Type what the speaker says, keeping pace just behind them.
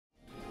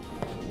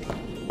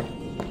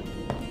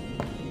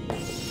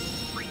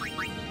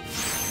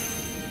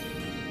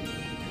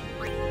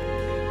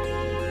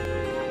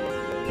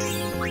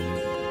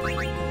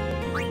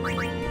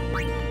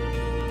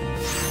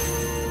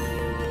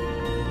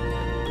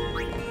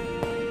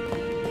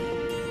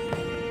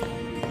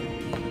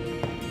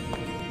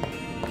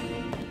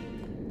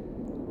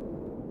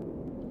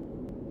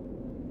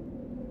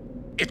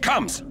It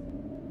comes!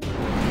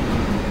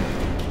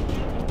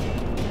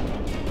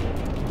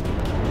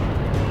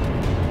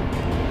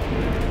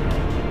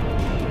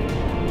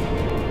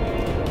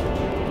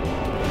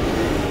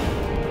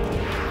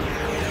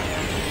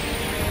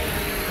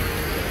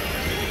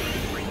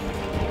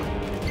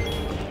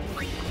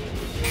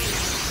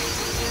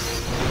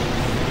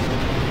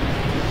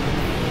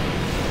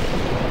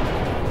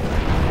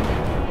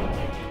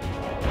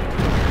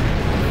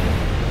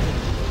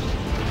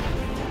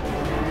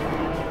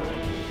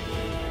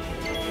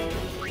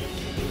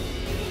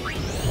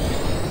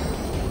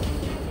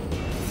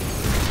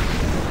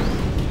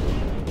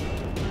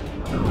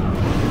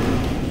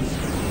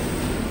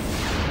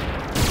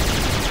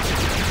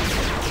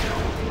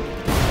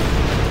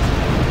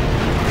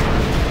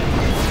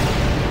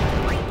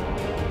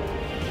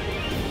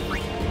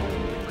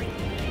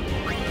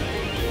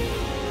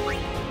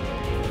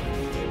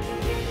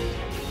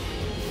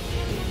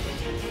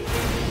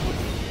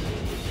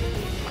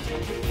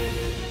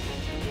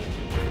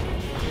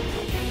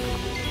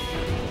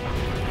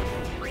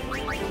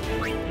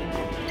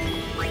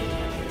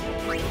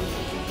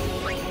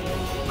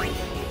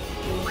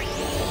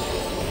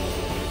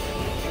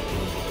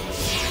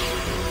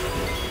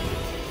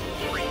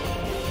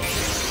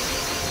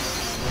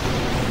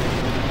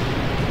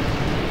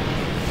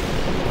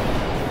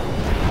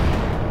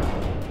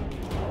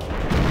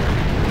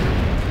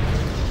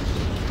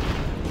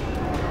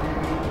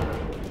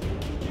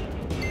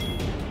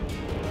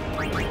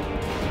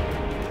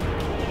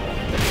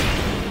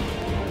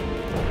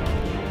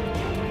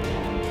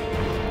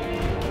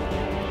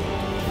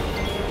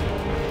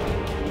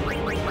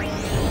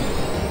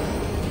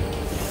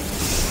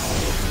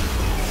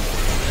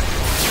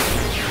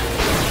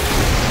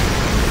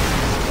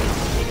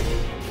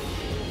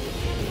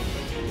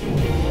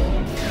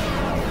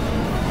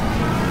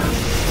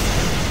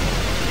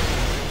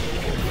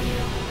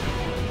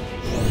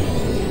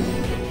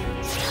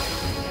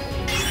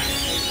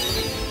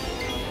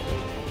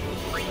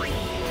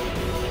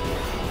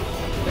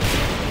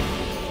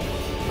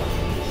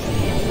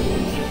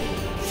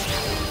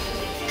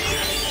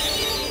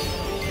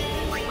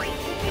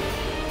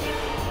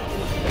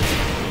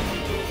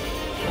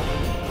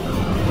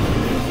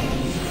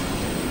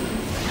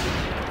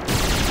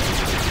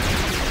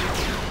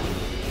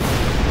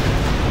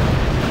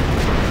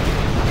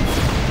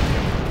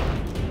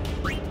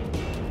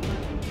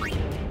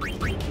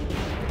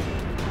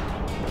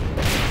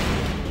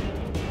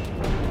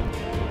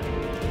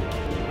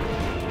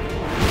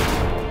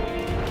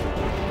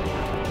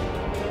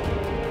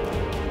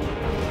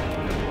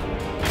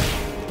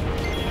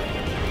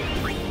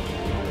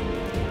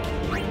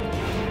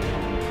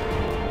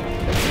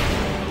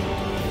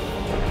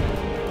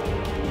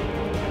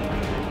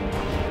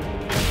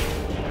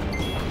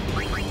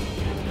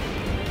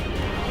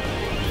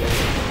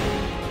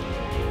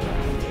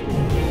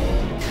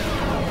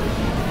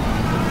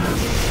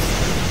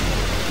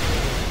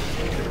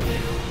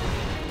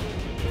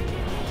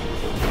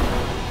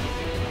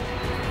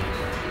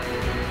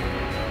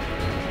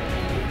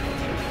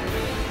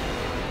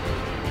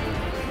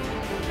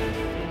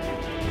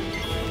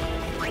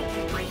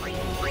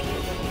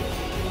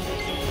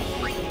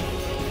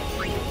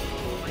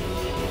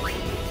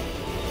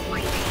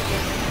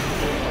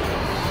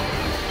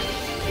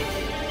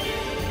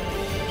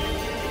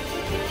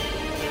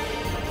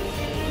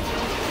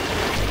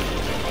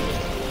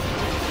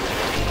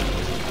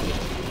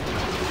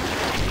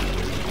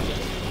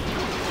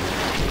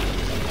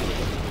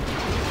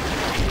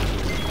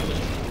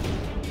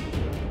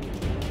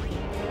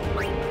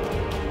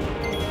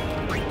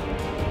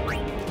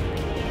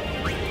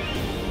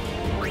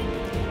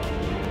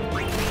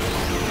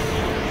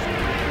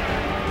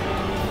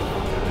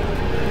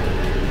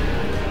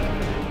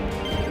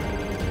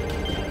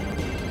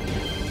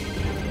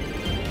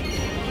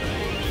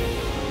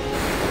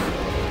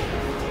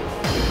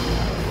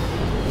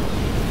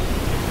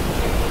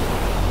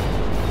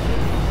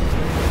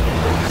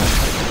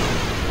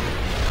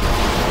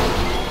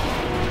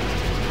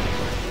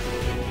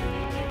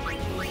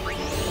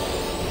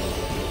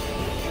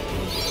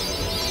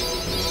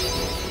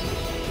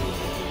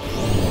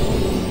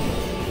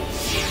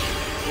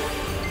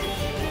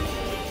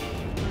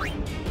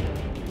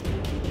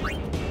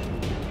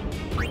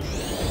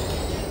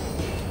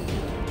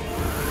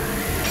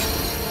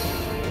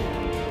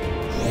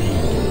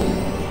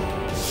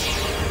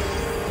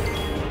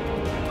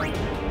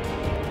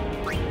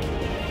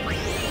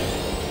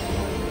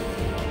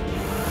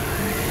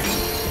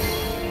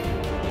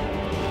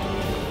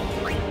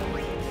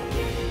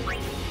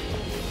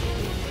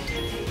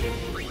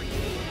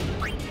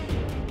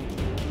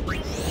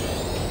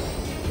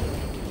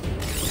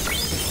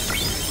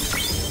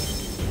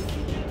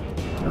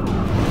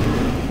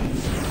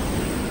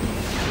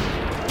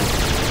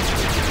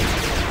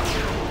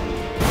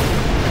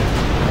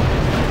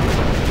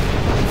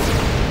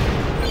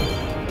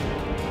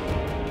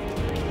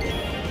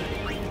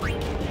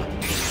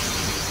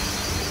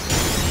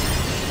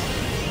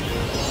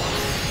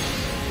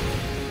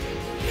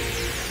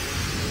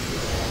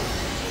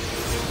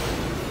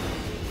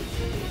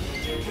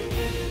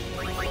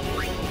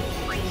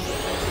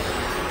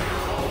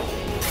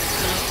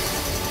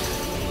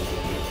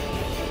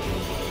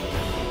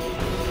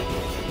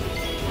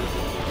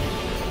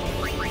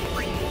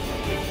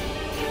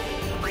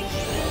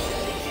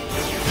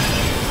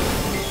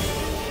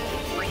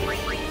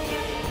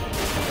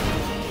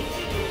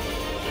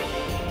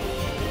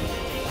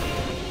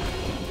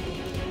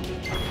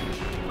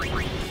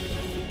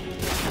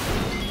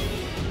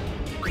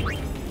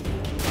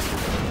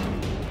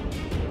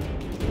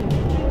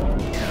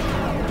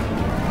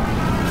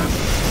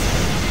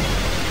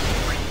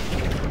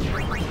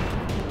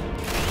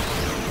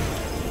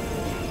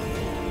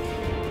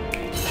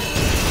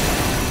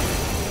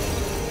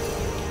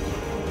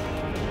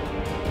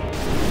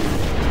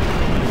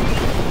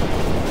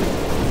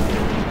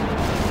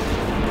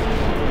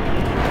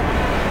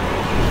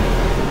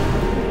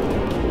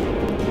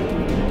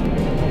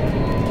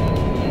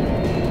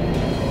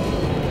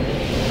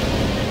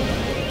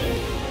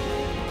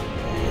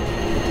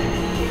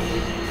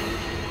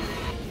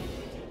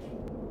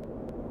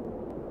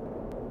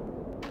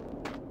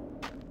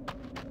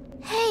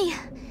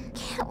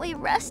 we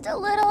rest a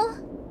little?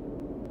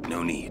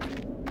 No need.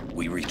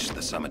 We reach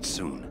the summit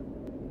soon.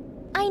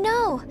 I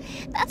know.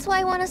 That's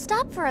why I want to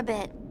stop for a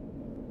bit.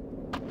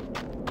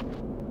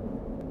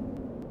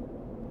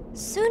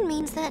 Soon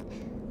means that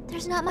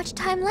there's not much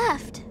time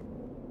left.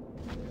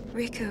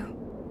 Riku.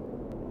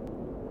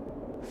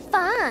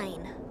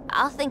 Fine.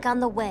 I'll think on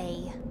the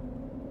way.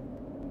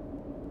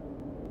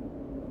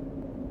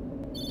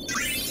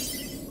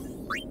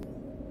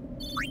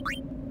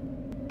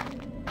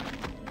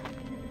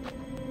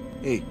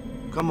 Hey,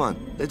 come on,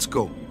 let's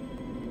go.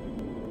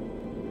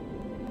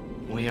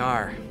 We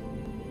are.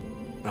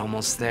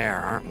 Almost there,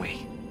 aren't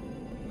we?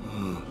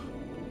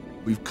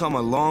 We've come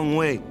a long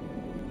way.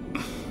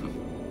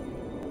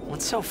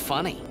 What's so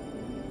funny?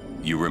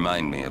 You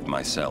remind me of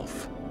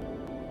myself.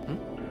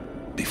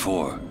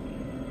 Before,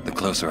 the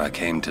closer I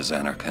came to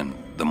Zanarkand,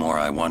 the more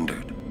I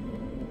wondered.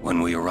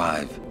 When we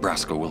arrive,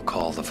 Braska will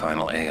call the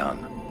final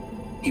Aeon.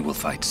 He will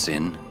fight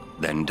Sin,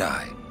 then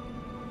die.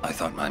 I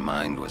thought my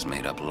mind was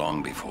made up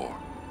long before.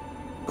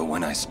 But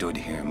when I stood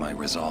here, my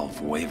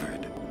resolve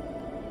wavered.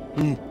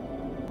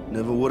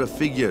 Never would have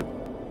figured.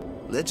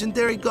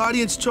 Legendary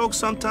Guardians choke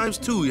sometimes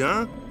too,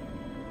 yeah?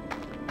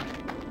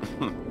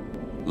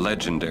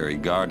 Legendary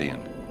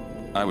Guardian.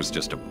 I was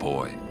just a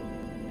boy.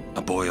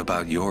 A boy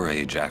about your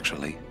age,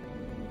 actually.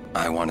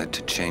 I wanted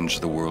to change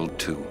the world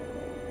too.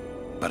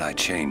 But I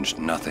changed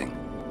nothing.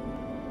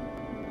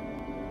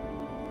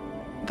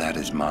 That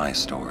is my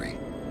story.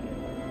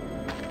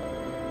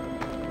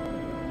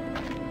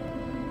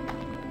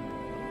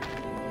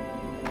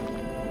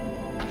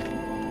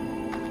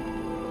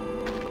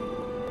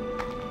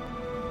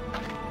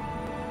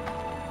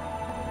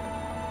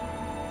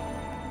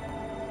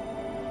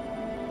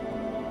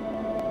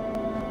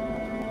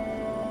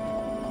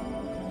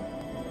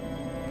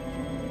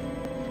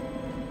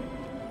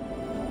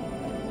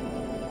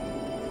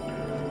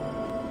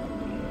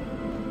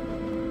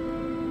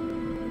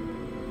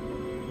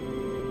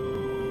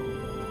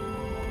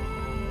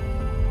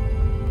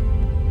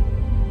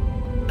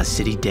 A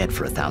city dead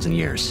for 1,000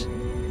 years.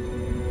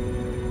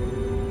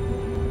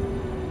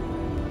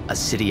 A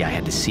city I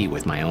had to see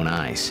with my own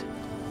eyes.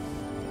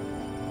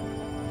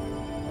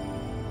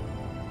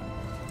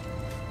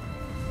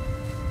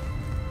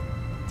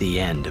 The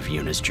end of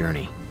Yuna's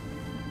journey.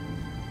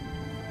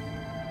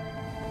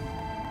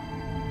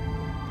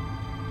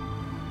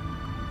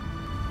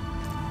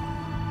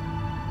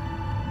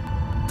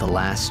 The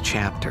last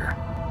chapter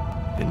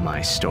in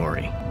my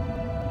story.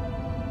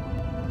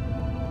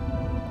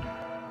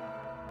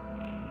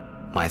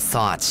 My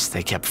thoughts,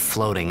 they kept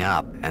floating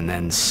up and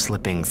then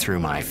slipping through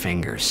my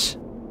fingers.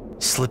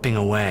 Slipping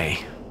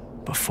away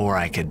before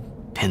I could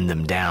pin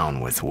them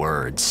down with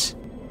words.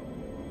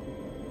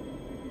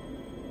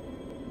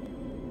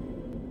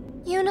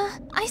 Yuna,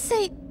 I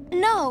say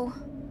no.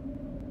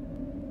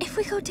 If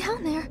we go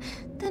down there,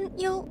 then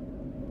you'll...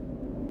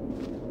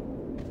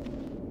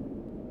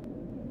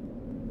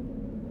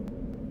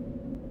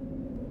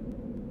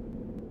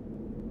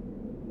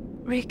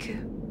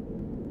 Riku.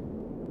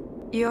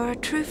 You're a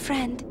true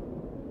friend,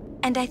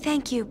 and I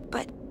thank you,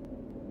 but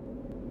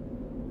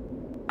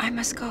I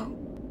must go.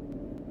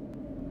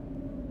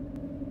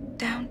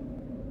 Down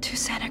to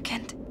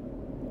Zanarkand.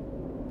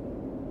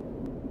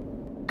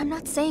 I'm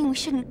not saying we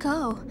shouldn't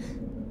go.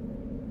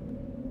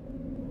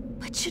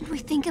 But shouldn't we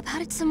think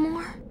about it some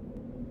more?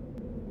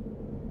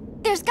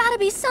 There's gotta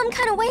be some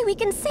kind of way we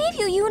can save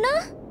you,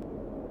 Yuna!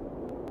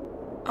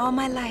 All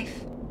my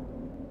life,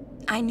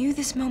 I knew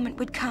this moment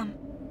would come.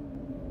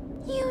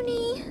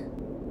 Uni...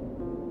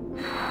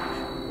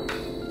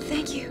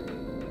 Thank you,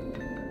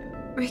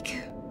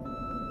 Riku.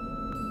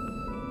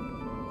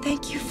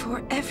 Thank you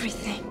for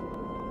everything.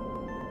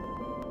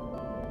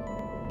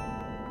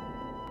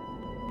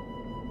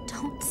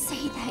 Don't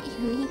say that,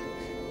 Uni.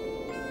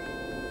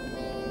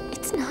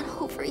 It's not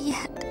over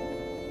yet.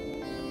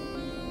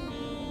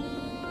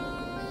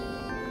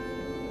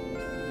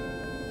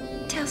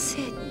 Tell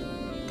Sid,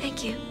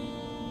 thank you.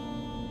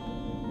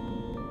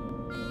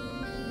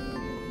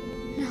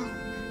 No,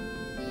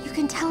 you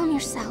can tell him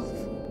yourself.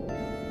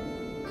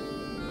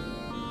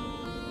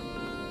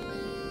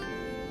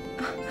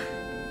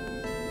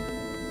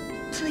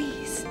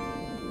 Please.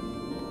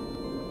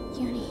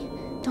 Uni,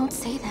 don't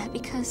say that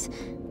because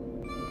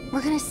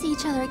we're gonna see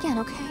each other again,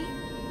 okay?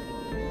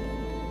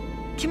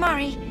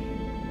 Kimahri,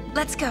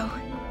 let's go.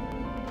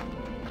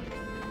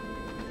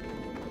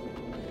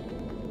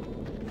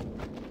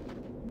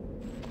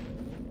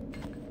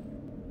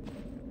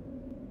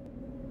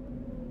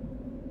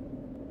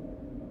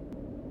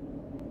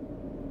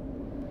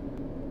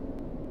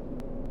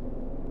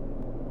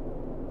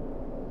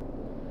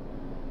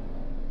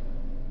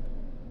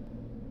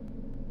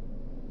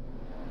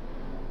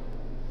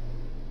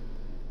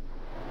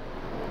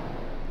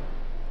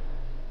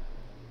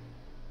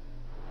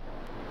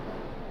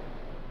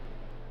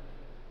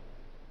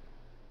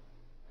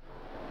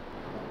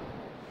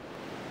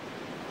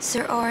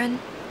 Sir Auron,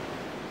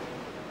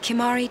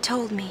 Kimahri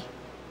told me,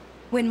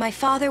 when my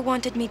father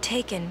wanted me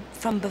taken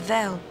from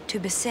Bavel to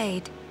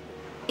Besaid,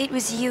 it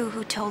was you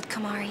who told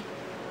Kimahri,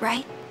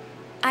 right?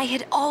 I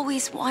had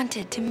always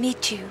wanted to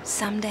meet you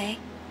someday.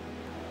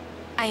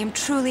 I am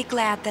truly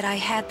glad that I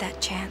had that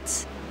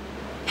chance.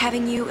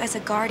 Having you as a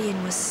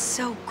guardian was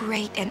so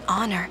great an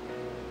honor.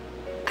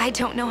 I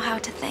don't know how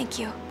to thank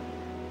you.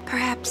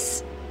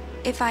 Perhaps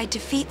if I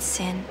defeat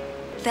Sin,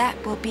 that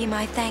will be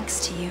my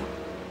thanks to you.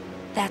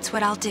 That's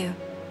what I'll do.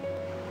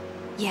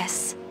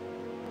 Yes.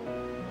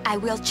 I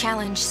will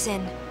challenge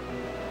Sin.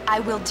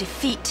 I will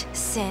defeat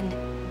Sin.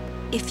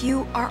 If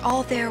you are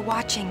all there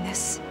watching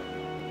this,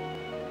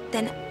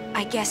 then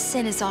I guess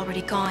Sin is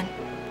already gone.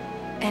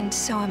 And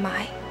so am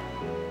I.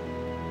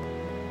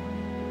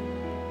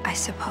 I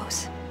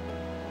suppose.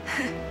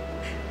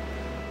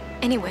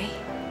 Anyway,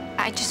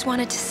 I just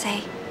wanted to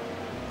say,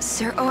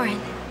 Sir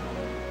Orin,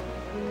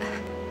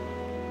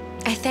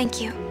 I thank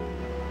you.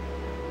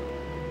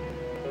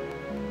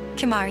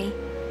 Kimari,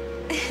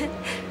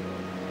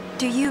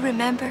 do you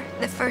remember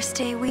the first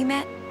day we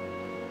met?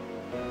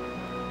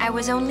 I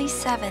was only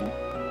 7.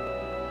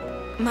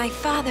 My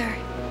father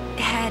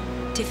had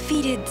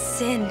defeated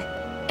Sin,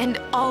 and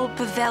all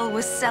Pavel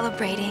was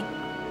celebrating.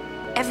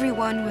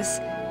 Everyone was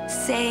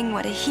saying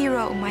what a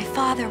hero my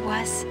father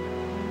was.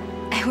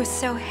 I was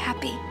so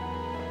happy.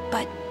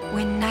 But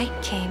when night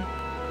came,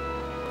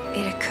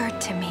 it occurred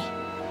to me.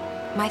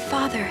 My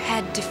father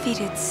had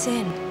defeated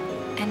Sin,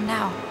 and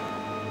now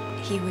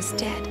he was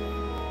dead.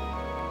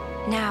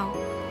 Now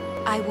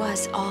I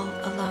was all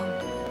alone.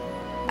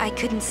 I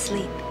couldn't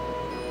sleep.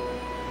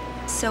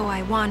 So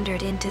I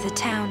wandered into the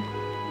town,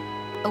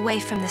 away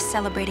from the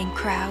celebrating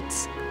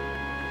crowds.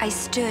 I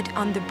stood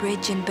on the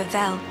bridge in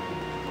Bavel,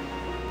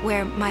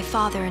 where my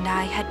father and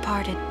I had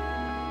parted.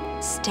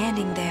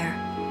 Standing there,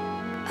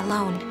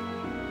 alone,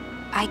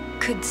 I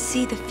could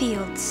see the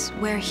fields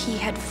where he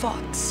had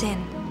fought Sin.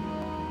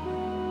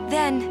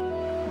 Then,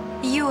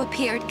 you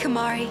appeared,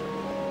 Kimari.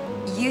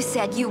 You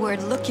said you were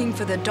looking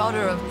for the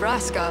daughter of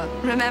Braska,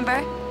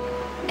 remember?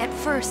 At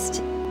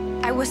first,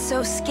 I was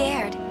so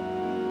scared,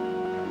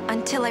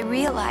 until I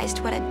realized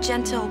what a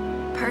gentle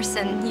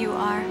person you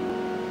are.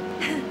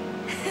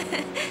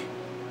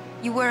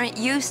 You weren't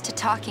used to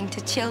talking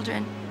to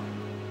children.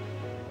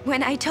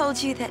 When I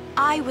told you that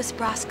I was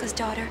Braska's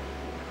daughter,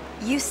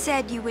 you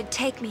said you would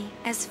take me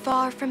as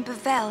far from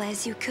Bavel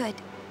as you could.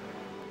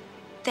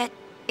 That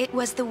it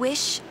was the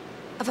wish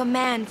of a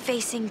man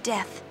facing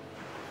death.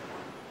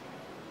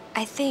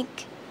 I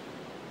think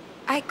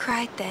I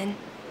cried then,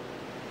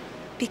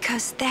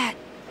 because that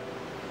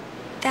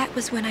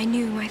was when I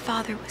knew my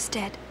father was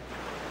dead,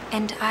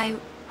 and I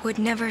would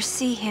never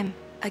see him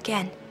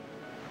again.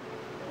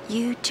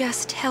 You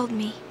just held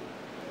me,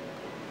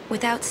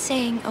 without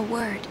saying a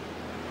word.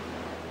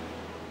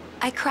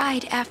 I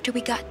cried after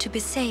we got to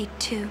Besaid,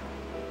 too.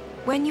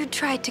 When you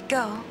tried to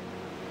go,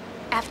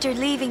 after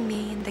leaving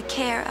me in the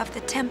care of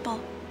the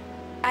temple,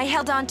 I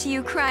held on to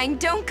you crying,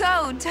 "Don't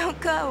go, don't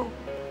go!"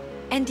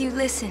 And you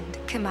listened,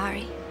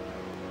 Kimari.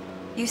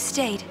 You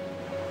stayed.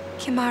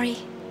 Kimari,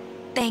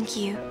 thank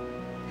you.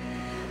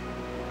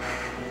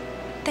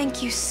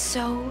 Thank you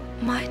so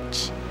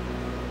much.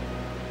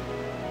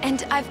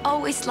 And I've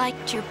always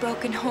liked your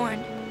broken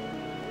horn.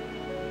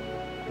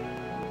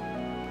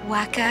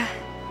 Waka,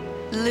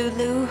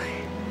 Lulu.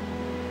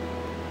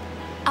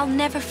 I'll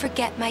never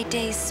forget my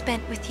days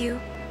spent with you,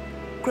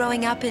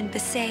 growing up in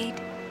Besaid.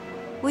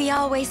 We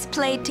always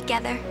played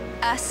together,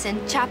 us and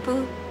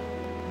Chapu.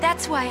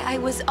 That's why I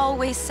was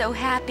always so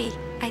happy,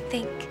 I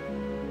think.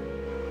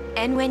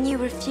 And when you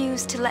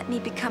refused to let me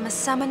become a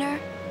summoner,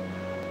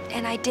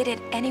 and I did it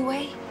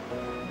anyway,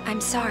 I'm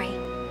sorry.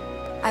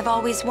 I've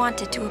always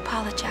wanted to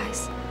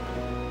apologize.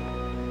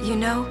 You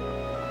know,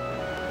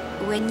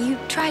 when you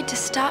tried to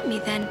stop me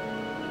then,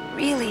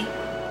 really,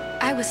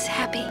 I was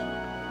happy.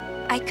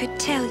 I could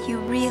tell you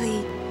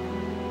really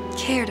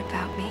cared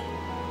about me.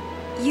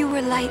 You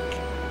were like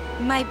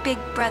my big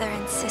brother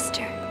and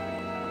sister.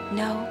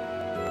 No,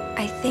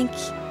 I think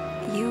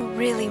you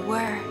really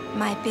were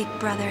my big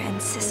brother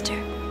and sister.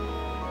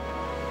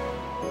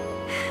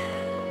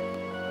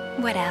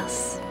 What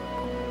else?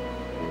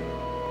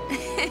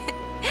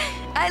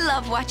 I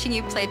love watching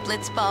you play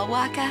blitzball,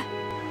 Waka.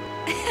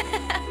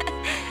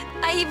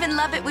 I even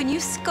love it when you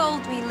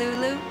scold me,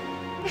 Lulu.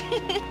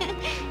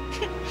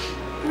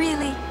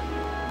 Really.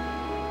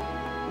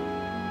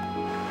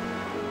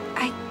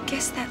 I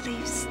guess that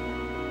leaves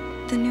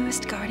the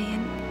newest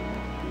guardian.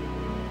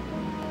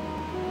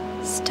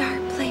 Star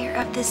player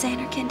of the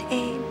Xanarkand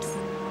Abes.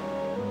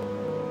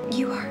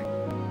 You are...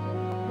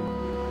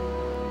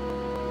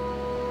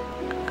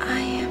 I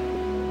am...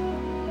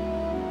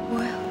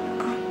 Well,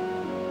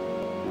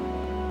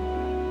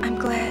 I'm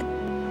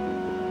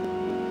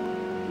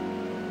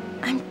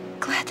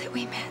glad that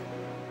we met.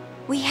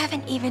 We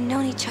haven't even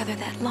known each other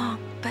that long,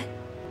 but...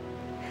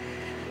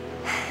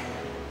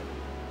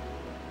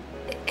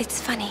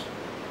 It's funny.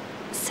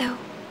 So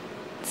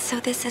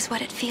this is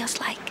what it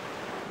feels like.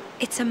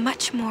 It's a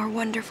much more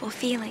wonderful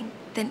feeling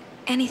than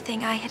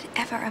anything I had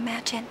ever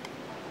imagined.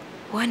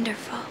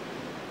 Wonderful.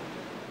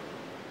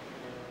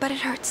 But it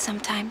hurts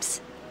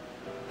sometimes.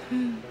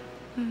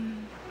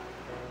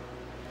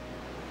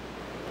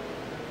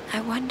 I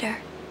wonder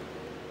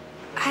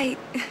I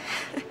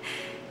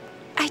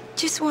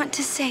just want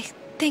to say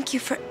thank you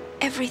for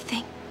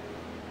everything.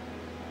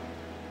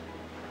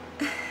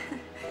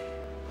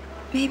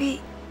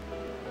 Maybe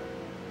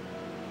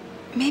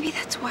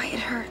that's why it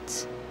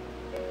hurts.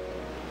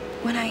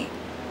 When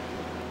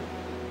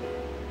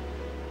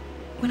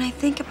I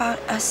think about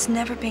us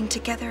never being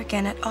together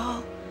again at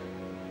all,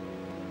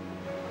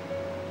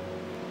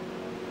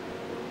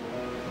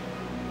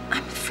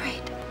 I'm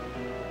afraid.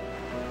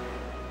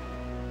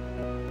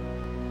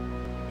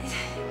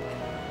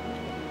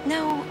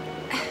 No,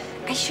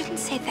 I shouldn't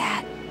say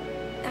that.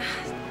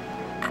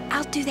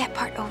 I'll do that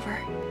part over.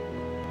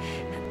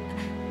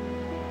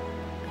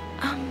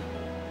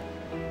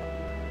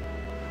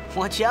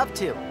 What you up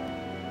to?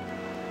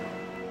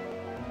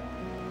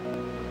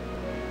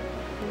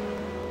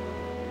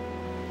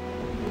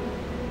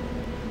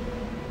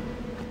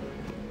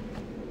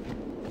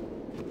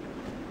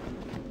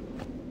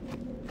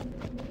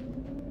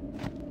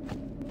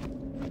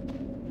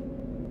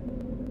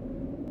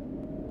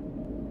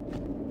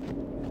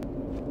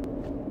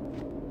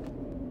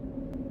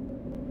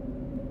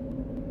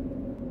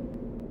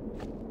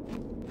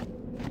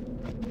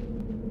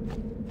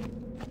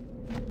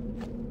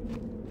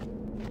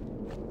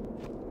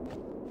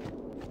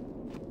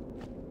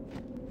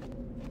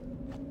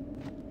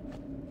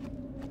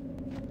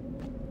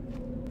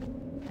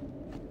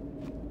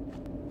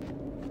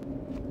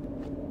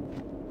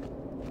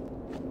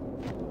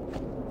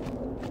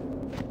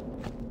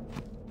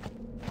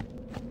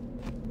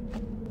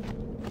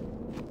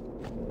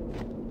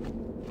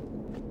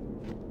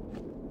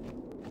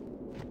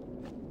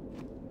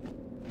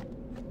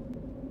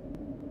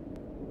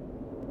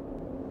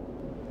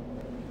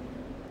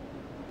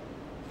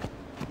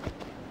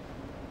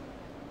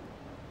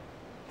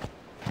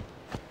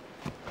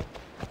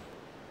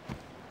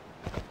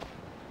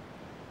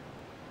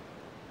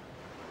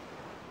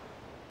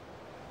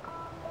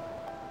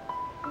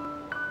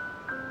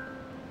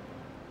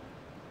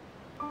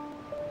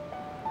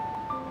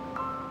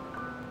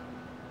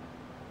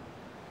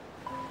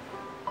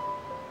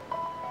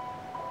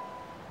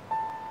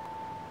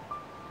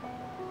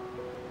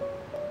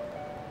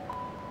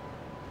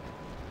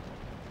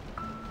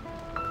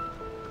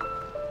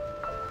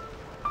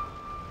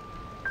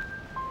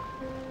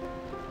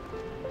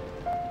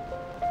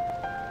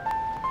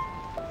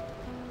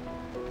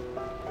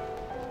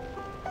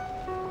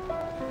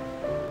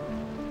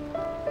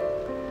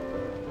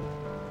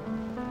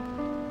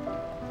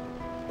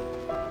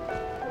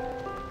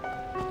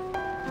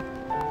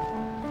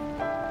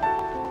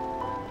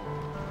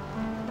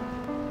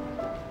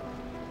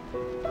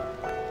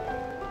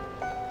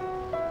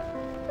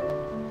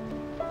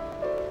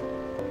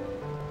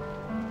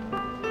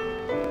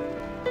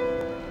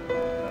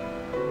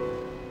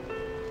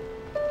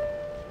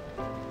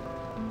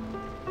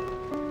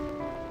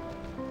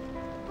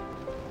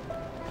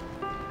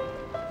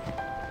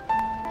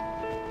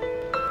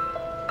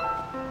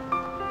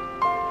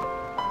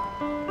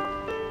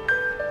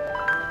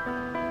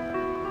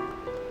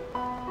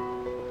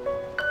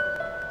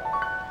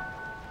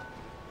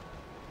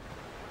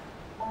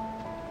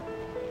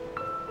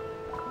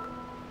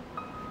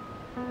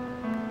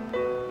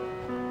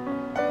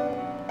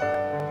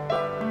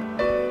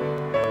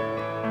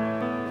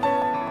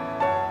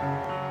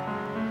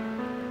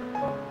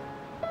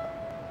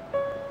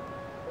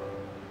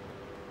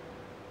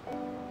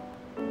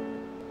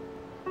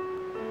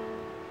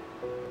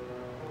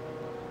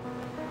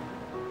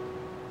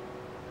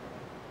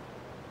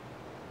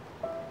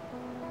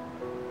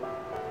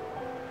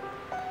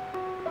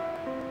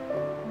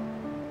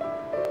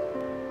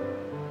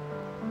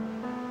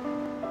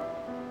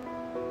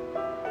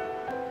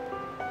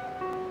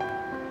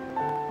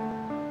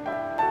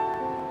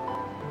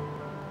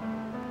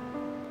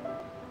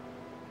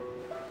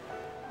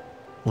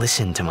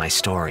 Listen to my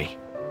story.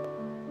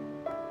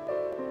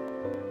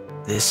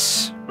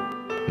 This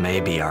may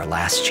be our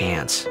last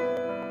chance.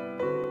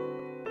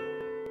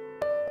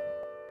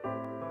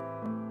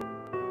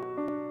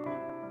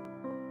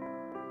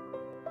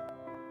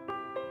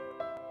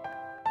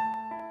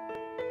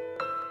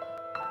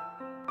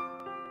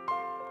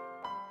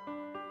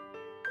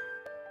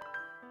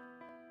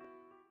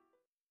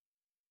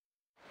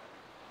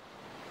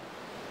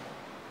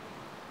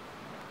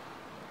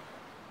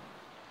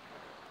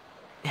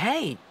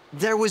 Hey,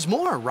 there was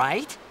more,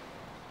 right?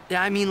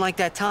 I mean, like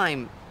that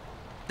time.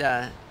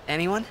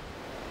 Anyone?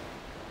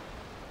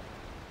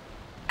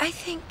 I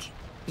think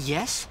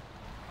Yes?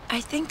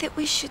 that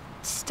we should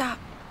stop.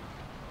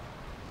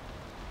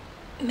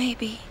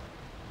 Maybe.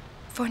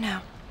 For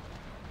now.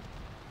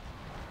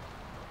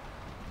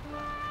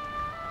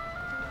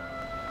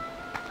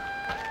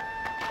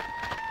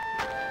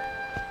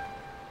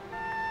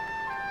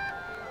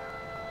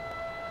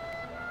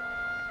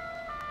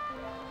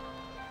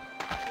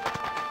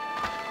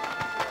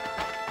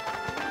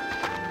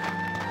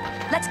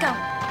 Let's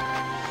go.